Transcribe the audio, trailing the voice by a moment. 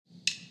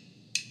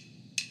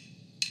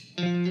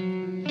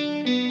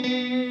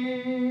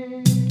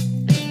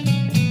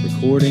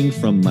Recording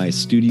from my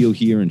studio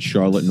here in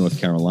Charlotte, North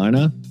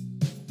Carolina.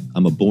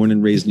 I'm a born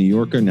and raised New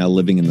Yorker, now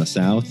living in the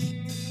South.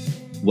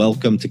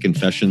 Welcome to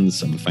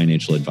Confessions of a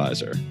Financial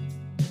Advisor,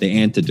 the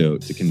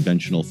antidote to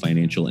conventional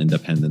financial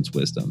independence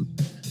wisdom.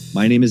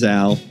 My name is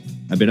Al.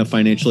 I've been a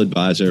financial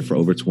advisor for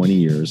over 20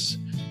 years.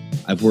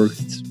 I've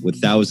worked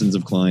with thousands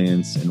of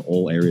clients in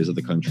all areas of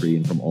the country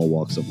and from all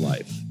walks of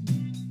life.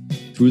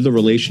 Through the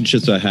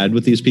relationships I had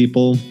with these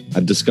people,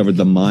 I've discovered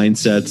the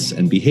mindsets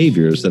and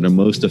behaviors that are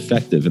most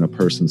effective in a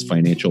person's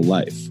financial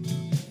life,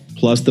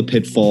 plus the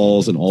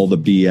pitfalls and all the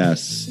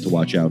BS to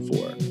watch out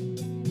for.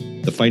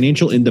 The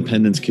financial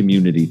independence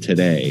community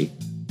today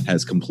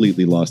has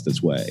completely lost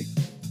its way,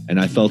 and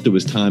I felt it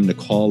was time to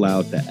call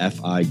out the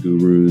FI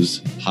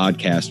gurus,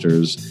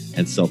 podcasters,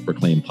 and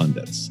self-proclaimed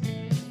pundits.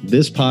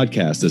 This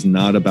podcast is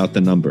not about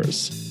the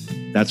numbers.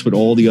 That's what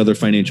all the other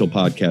financial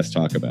podcasts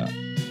talk about.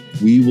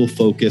 We will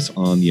focus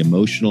on the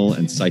emotional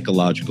and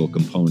psychological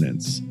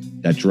components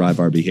that drive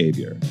our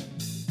behavior.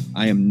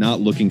 I am not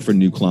looking for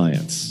new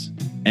clients,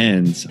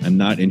 and I'm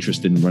not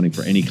interested in running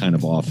for any kind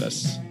of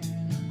office.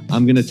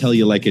 I'm going to tell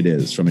you like it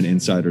is from an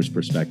insider's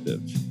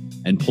perspective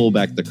and pull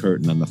back the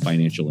curtain on the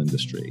financial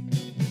industry.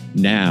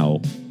 Now,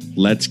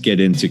 let's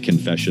get into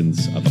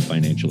Confessions of a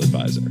Financial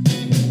Advisor.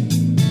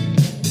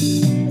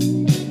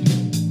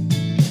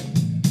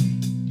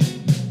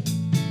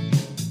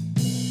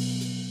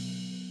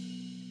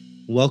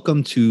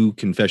 Welcome to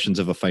Confessions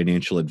of a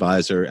Financial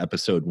Advisor,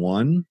 Episode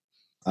 1.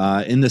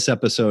 In this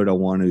episode, I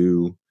want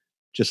to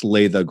just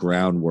lay the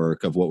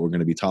groundwork of what we're going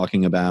to be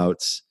talking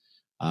about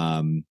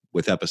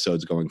with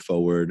episodes going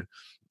forward.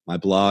 My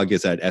blog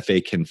is at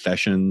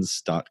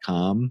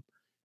faconfessions.com,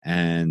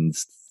 and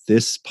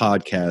this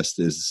podcast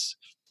is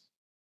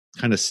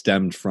kind of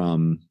stemmed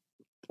from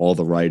all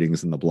the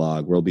writings in the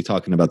blog. We'll be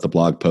talking about the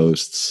blog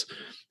posts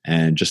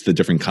and just the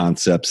different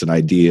concepts and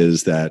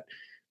ideas that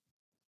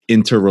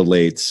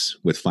interrelates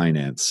with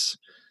finance.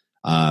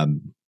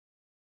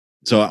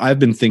 So I've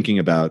been thinking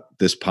about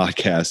this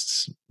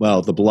podcast,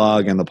 well, the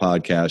blog and the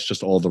podcast,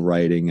 just all the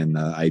writing and the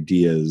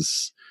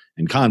ideas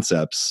and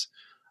concepts.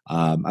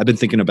 I've been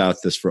thinking about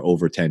this for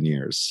over 10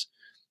 years.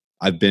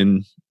 I've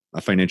been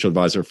a financial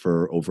advisor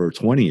for over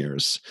 20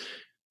 years.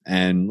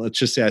 And let's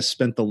just say I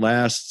spent the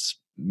last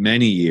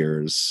many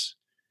years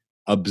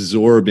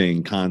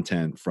absorbing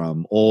content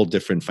from all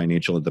different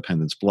financial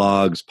independence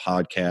blogs,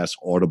 podcasts,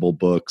 Audible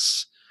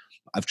books.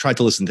 I've tried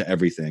to listen to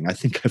everything. I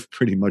think I've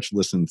pretty much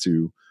listened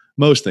to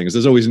most things.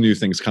 There's always new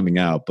things coming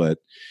out, but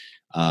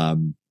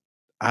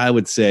I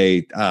would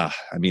say,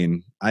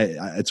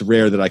 it's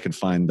rare that I could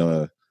find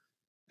an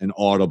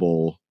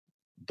Audible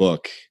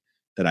book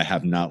that I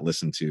have not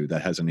listened to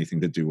that has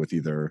anything to do with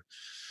either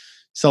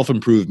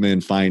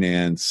self-improvement,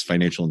 finance,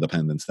 financial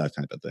independence, that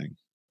type of thing.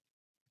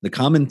 The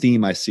common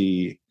theme I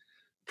see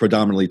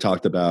predominantly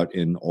talked about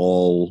in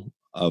all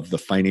of the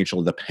financial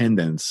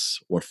independence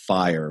or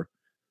FIRE,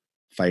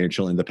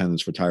 financial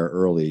independence, retire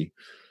early,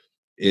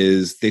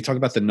 is they talk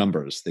about the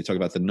numbers. They talk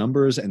about the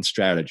numbers and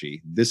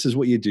strategy. This is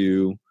what you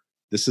do.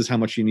 This is how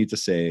much you need to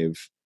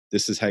save.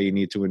 This is how you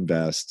need to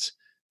invest.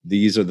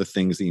 These are the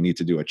things that you need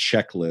to do. A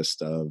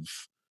checklist of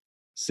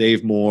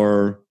save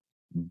more,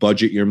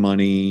 budget your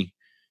money,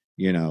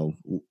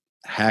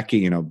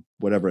 hacking,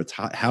 whatever it's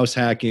house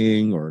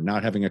hacking or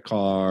not having a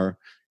car,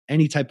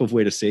 any type of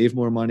way to save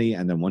more money.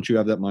 And then once you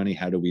have that money,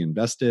 how do we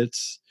invest it?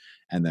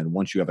 And then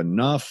once you have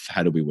enough,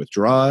 how do we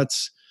withdraw it?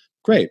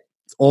 Great.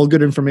 It's all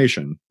good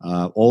information,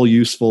 all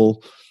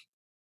useful.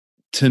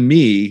 To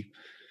me,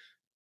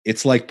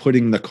 it's like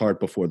putting the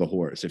cart before the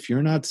horse. If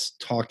you're not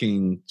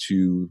talking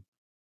to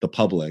the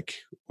public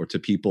or to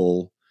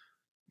people,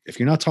 if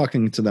you're not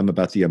talking to them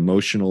about the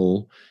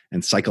emotional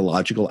and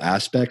psychological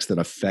aspects that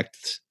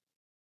affect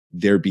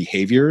their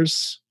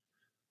behaviors,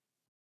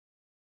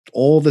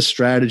 all the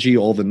strategy,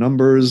 all the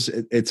numbers,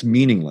 it's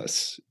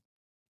meaningless.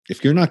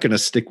 If you're not going to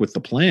stick with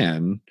the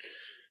plan,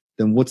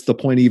 then what's the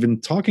point of even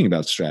talking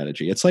about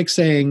strategy? It's like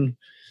saying,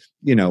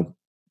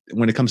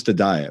 when it comes to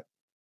diet,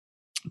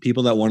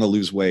 people that want to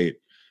lose weight,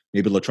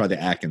 maybe they'll try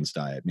the Atkins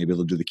diet, maybe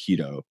they'll do the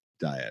keto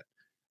diet.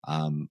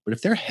 But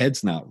if their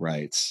head's not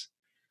right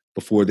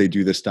before they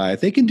do this diet,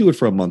 they can do it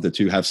for a month or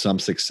two, have some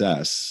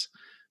success.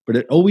 But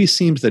it always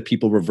seems that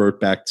people revert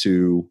back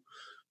to,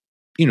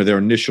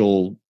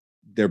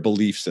 their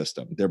belief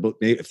system.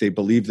 If they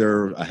believe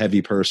they're a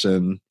heavy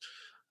person,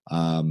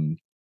 then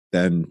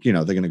they're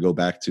going to go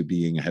back to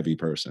being a heavy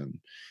person.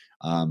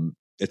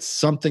 It's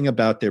something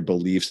about their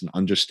beliefs and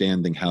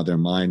understanding how their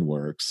mind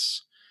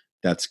works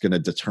that's going to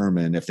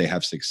determine if they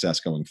have success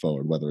going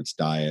forward, whether it's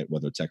diet,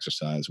 whether it's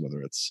exercise,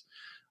 whether it's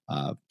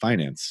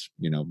finance,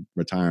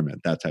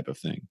 retirement, that type of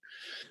thing.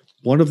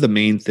 One of the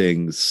main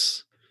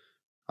things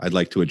I'd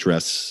like to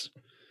address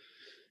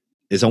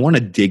is I want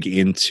to dig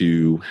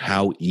into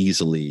how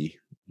easily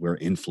we're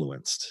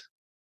influenced.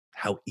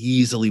 How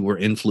easily we're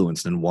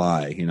influenced and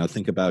why.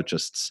 Think about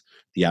just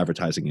the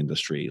advertising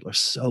industry. We're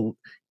so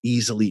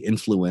easily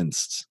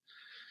influenced,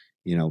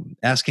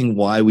 asking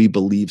why we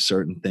believe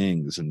certain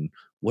things and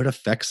what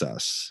affects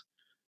us?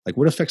 Like,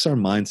 what affects our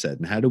mindset?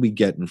 And how do we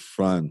get in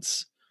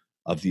front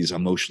of these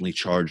emotionally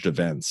charged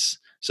events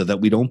so that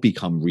we don't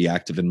become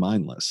reactive and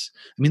mindless?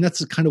 I mean,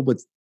 that's kind of what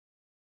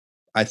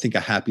I think a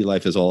happy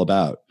life is all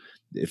about.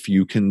 If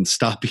you can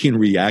stop being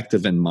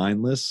reactive and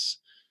mindless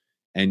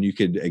and you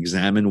could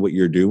examine what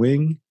you're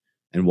doing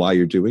and why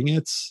you're doing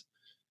it,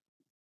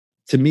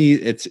 to me,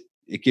 it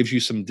gives you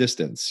some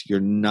distance. You're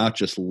not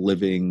just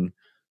living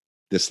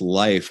this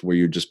life where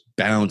you're just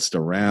bounced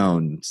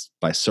around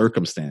by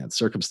circumstance.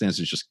 Circumstance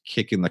is just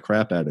kicking the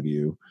crap out of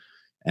you,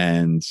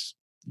 and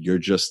you're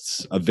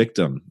just a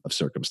victim of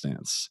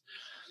circumstance.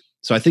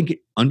 So I think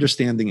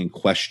understanding and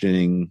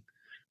questioning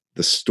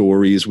the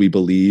stories we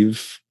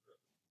believe,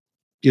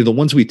 the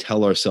ones we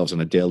tell ourselves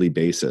on a daily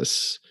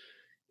basis,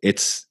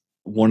 it's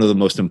one of the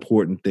most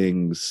important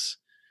things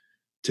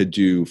to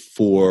do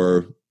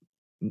for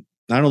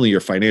not only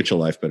your financial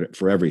life, but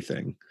for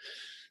everything.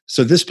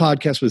 So this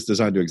podcast was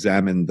designed to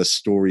examine the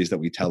stories that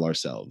we tell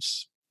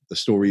ourselves, the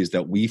stories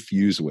that we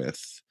fuse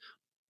with,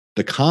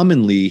 the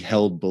commonly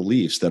held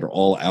beliefs that are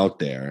all out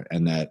there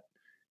and that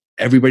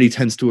everybody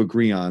tends to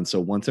agree on. So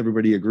once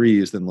everybody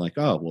agrees, then like,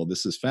 oh, well,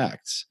 this is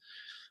facts.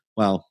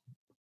 Well,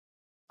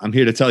 I'm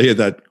here to tell you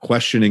that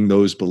questioning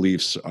those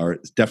beliefs are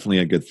definitely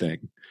a good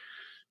thing.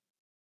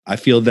 I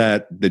feel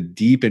that the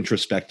deep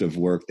introspective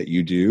work that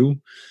you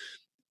do,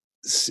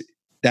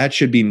 that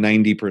should be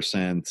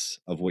 90%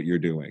 of what you're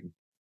doing.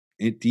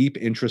 Deep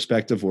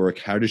introspective work.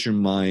 How does your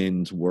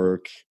mind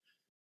work?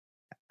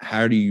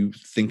 How do you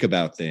think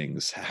about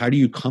things? How do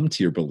you come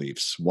to your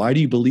beliefs? Why do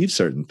you believe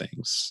certain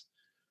things?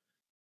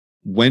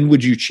 When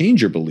would you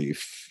change your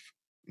belief?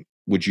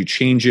 Would you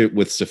change it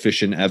with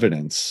sufficient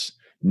evidence,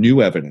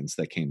 new evidence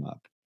that came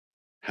up?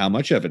 How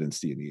much evidence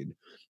do you need?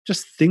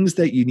 Just things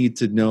that you need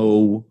to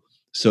know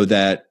so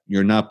that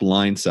you're not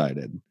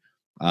blindsided.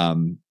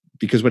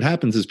 Because what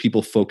happens is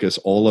people focus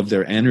all of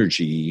their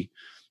energy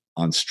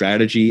on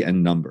strategy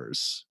and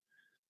numbers.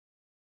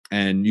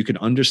 And you can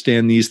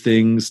understand these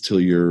things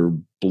till you're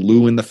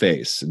blue in the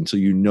face, until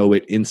you know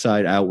it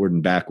inside, outward,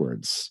 and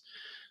backwards.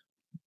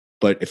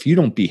 But if you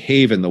don't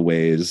behave in the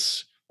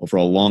ways over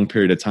a long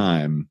period of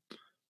time,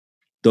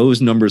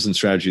 those numbers and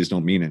strategies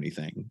don't mean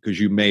anything, because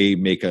you may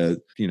make a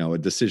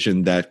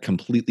decision that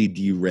completely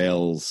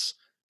derails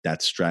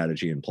that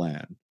strategy and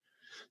plan.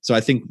 So I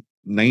think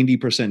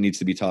 90% needs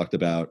to be talked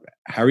about.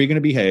 How are you going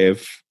to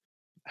behave?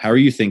 How are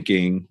you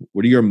thinking?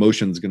 What are your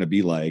emotions going to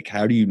be like?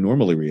 How do you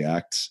normally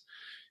react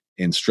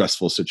in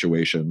stressful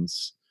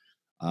situations?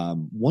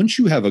 Once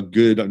you have a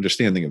good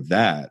understanding of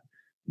that,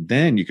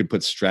 then you could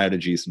put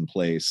strategies in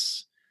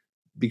place,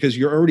 because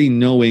you're already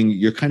knowing,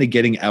 you're kind of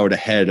getting out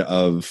ahead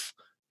of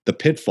the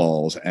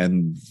pitfalls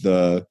and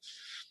the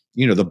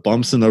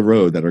bumps in the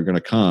road that are going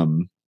to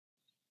come.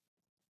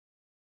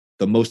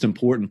 The most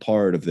important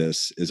part of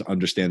this is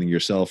understanding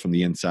yourself from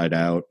the inside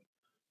out.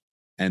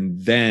 And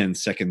then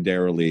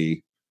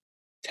secondarily,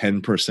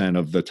 10%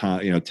 of the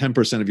time,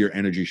 10% of your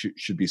energy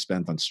should be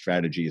spent on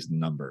strategies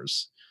and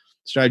numbers.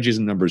 Strategies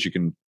and numbers you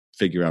can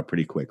figure out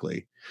pretty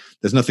quickly.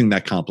 There's nothing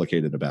that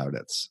complicated about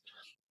it.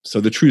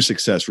 So the true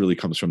success really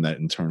comes from that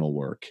internal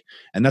work.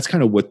 And that's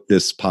kind of what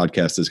this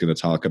podcast is going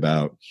to talk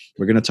about.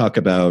 We're going to talk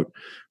about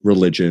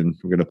religion.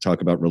 We're going to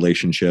talk about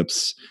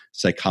relationships,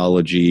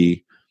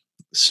 psychology,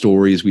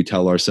 stories we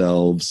tell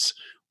ourselves,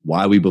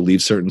 why we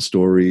believe certain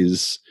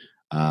stories,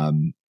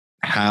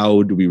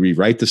 how do we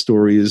rewrite the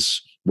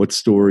stories, what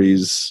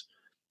stories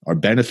are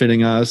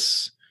benefiting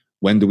us,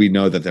 when do we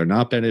know that they're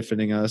not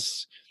benefiting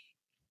us.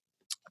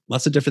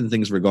 Lots of different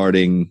things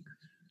regarding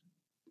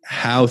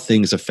how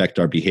things affect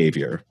our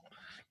behavior,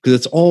 because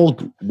it's all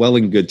well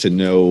and good to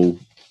know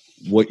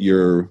what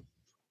you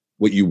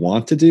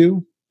want to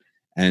do,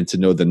 and to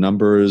know the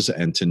numbers,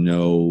 and to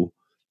know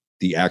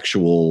the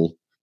actual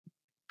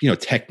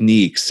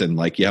techniques, and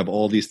like you have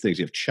all these things,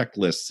 you have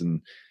checklists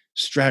and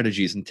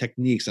strategies and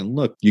techniques, and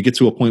look, you get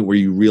to a point where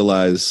you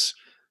realize,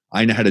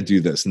 I know how to do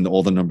this and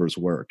all the numbers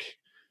work.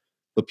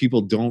 But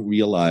people don't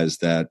realize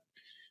that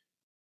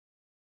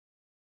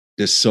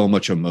there's so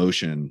much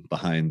emotion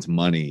behind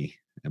money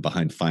and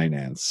behind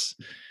finance.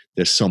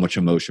 There's so much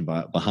emotion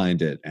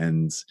behind it.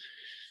 And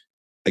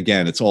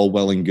again, it's all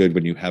well and good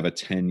when you have a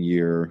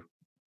 10-year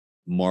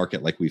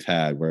market like we've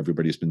had, where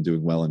everybody's been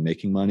doing well and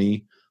making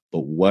money.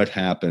 But what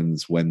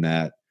happens when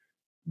that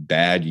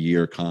bad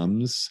year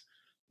comes?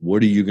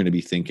 What are you going to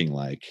be thinking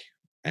like?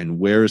 And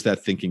where is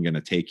that thinking going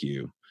to take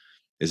you?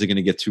 Is it going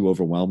to get too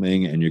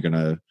overwhelming and you're going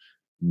to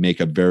make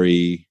a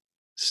very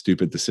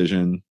stupid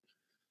decision?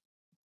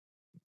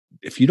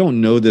 If you don't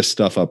know this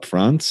stuff up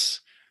front,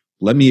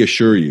 let me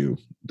assure you,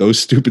 those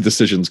stupid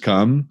decisions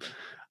come,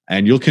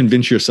 and you'll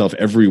convince yourself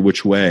every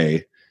which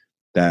way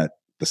that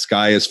the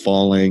sky is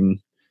falling,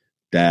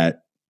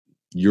 that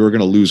you're going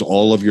to lose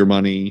all of your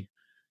money,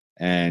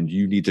 and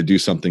you need to do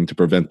something to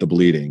prevent the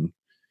bleeding.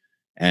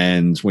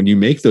 And when you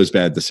make those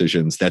bad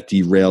decisions, that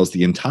derails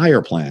the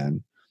entire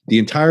plan. The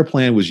entire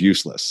plan was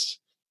useless,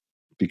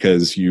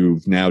 because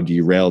you've now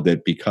derailed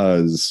it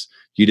because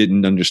you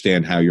didn't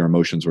understand how your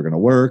emotions were going to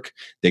work.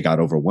 They got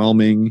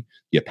overwhelming.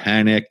 You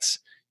panicked.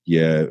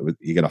 You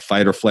get a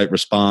fight or flight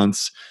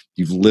response.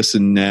 You've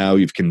listened now.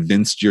 You've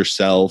convinced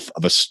yourself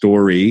of a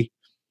story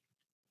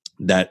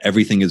that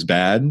everything is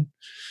bad.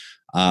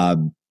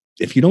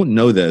 If you don't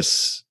know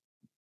this,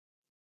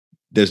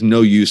 there's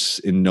no use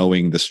in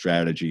knowing the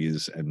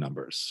strategies and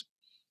numbers.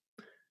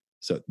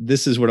 So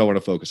this is what I want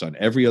to focus on.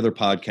 Every other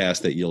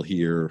podcast that you'll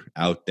hear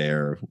out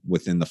there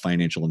within the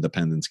financial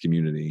independence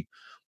community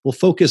will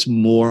focus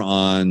more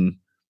on,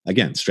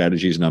 again,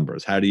 strategies,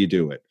 numbers. How do you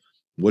do it?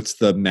 What's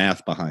the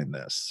math behind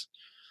this?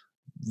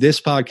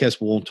 This podcast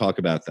won't talk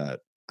about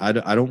that. I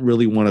don't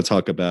really want to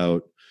talk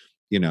about,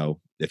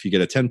 if you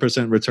get a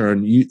 10%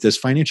 return, there's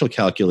financial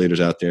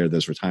calculators out there.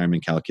 There's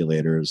retirement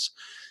calculators.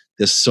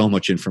 There's so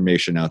much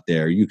information out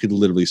there. You could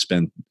literally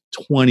spend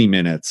 20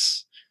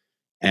 minutes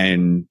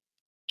and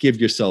give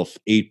yourself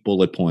 8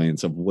 bullet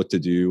points of what to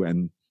do.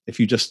 And if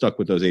you just stuck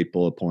with those 8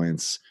 bullet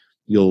points,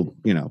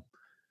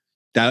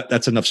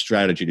 that's enough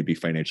strategy to be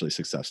financially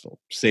successful.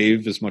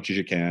 Save as much as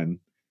you can,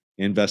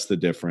 invest the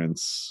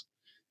difference,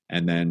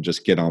 and then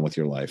just get on with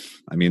your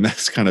life. I mean,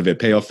 that's kind of it.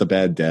 Pay off the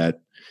bad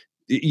debt.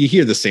 You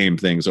hear the same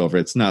things over.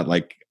 It's not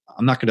like,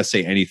 I'm not going to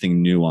say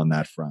anything new on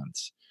that front.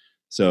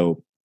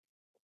 So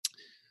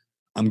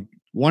I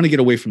want to get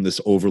away from this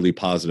overly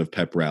positive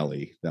pep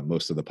rally that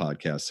most of the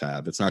podcasts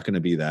have. It's not going to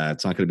be that.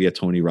 It's not going to be a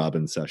Tony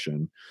Robbins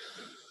session.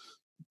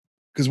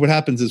 Because what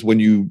happens is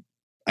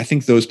I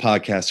think those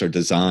podcasts are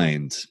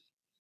designed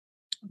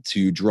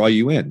to draw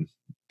you in.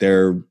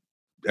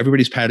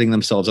 Everybody's patting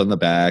themselves on the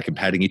back and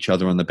patting each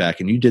other on the back.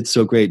 And you did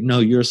so great. No,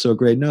 you're so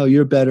great. No,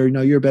 you're better. No,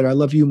 you're better. I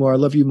love you more. I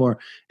love you more.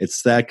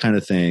 It's that kind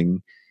of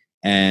thing.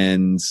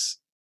 And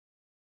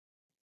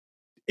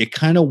it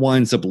kind of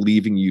winds up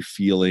leaving you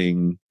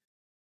feeling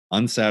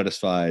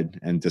unsatisfied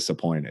and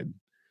disappointed,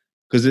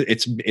 because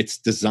it's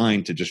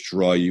designed to just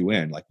draw you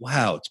in. Like,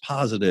 wow, it's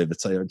positive.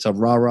 It's a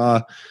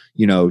rah-rah,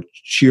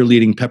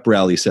 cheerleading pep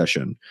rally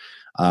session.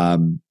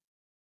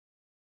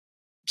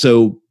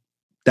 So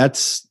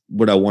that's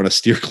what I want to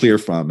steer clear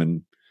from.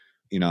 And,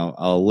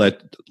 I'll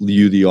let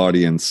you, the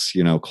audience,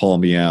 call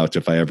me out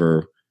if I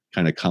ever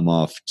kind of come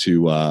off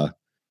too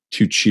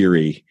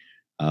cheery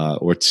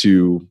or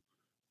too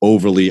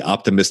overly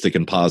optimistic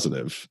and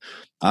positive.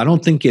 I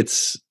don't think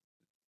it's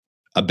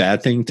a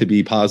bad thing to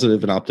be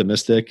positive and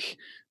optimistic,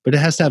 but it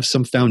has to have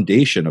some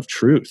foundation of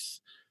truth.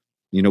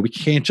 We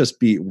can't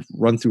just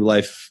run through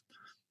life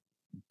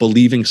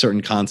believing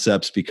certain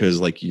concepts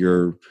because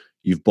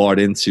you've bought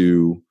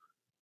into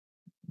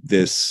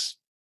this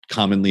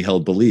commonly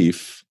held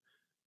belief,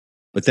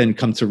 but then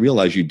come to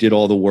realize you did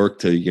all the work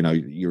to,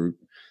 you're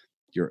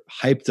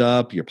hyped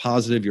up, you're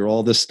positive, you're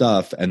all this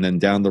stuff. And then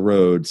down the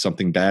road,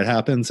 something bad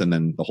happens and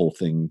then the whole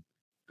thing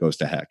goes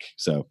to heck.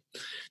 So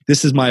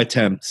this is my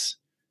attempt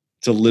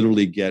to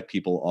literally get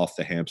people off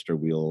the hamster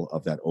wheel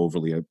of that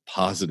overly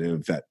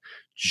positive, that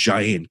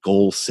giant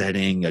goal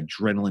setting,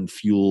 adrenaline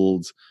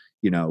fueled,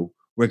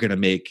 we're going to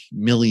make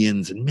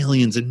millions and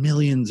millions and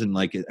millions. And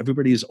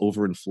everybody is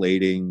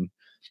overinflating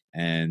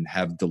and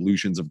have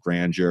delusions of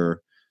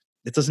grandeur.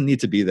 It doesn't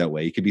need to be that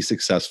way. You could be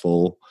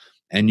successful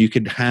and you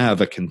could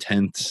have a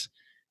content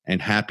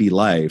and happy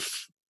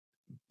life,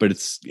 but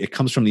it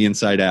comes from the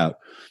inside out.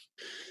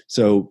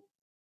 So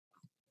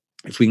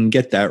if we can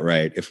get that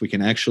right, if we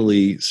can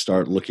actually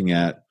start looking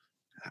at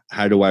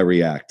how do I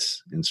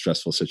react in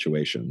stressful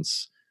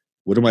situations?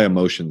 What do my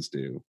emotions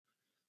do?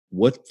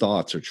 What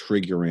thoughts are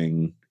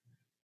triggering,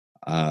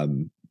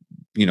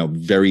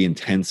 very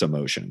intense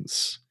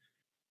emotions?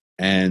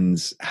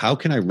 And how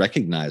can I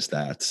recognize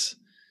that?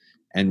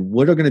 And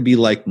what are going to be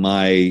like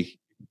my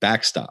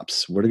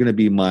backstops? What are going to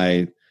be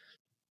my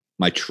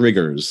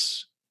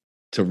triggers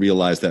to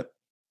realize that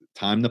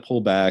time to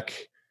pull back,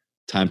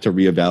 time to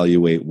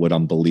reevaluate what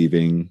I'm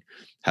believing?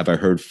 Have I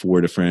heard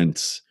 4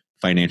 different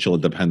financial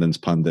independence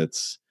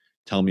pundits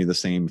tell me the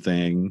same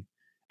thing,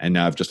 and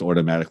now I've just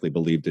automatically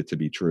believed it to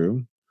be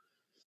true?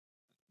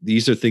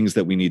 These are things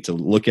that we need to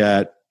look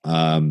at.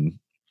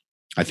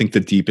 I think the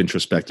deep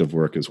introspective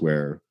work is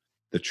where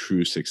the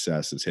true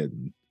success is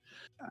hidden.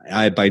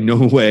 I by no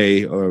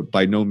way or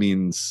by no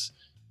means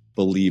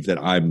believe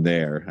that I'm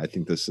there. I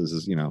think this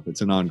is,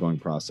 it's an ongoing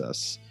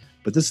process.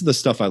 But this is the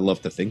stuff I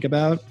love to think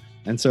about.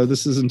 And so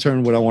this is in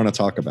turn what I want to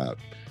talk about.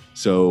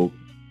 So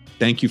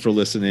thank you for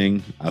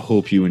listening. I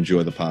hope you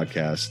enjoy the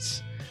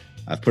podcasts.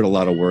 I've put a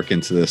lot of work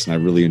into this and I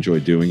really enjoy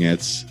doing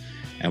it.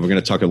 And we're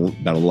going to talk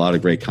about a lot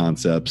of great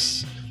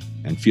concepts.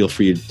 And feel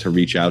free to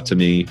reach out to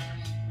me.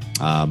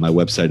 My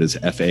website is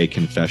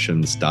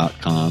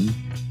faconfessions.com.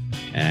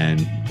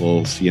 And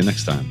we'll see you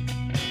next time.